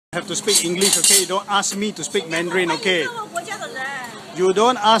Have to speak English, okay? You don't ask me to speak Mandarin, okay? You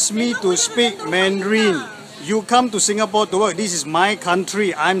don't ask me to speak Mandarin. You come to Singapore to work. This is my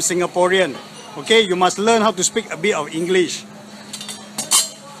country. I'm Singaporean. Okay? You must learn how to speak a bit of English.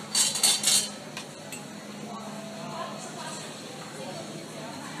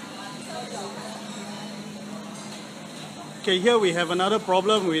 Okay, here we have another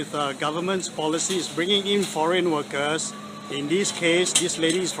problem with government's policies bringing in foreign workers. In this case, this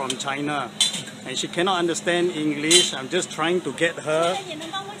lady is from China and she cannot understand English. I'm just trying to get her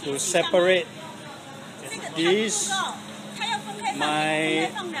to separate this.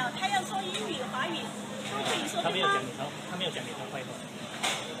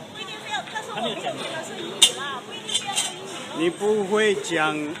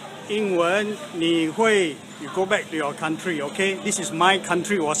 You go back to your country, okay? This is my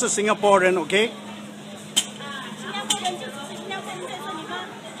country. 我是 Singaporean, okay?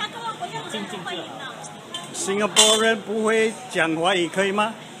 Singaporean 不会讲华语可以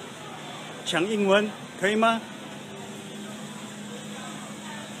吗？讲英文可以吗？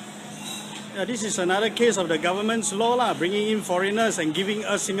 This is another case of the government's law, bringing in foreigners and giving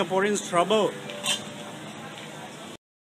us Singaporeans trouble.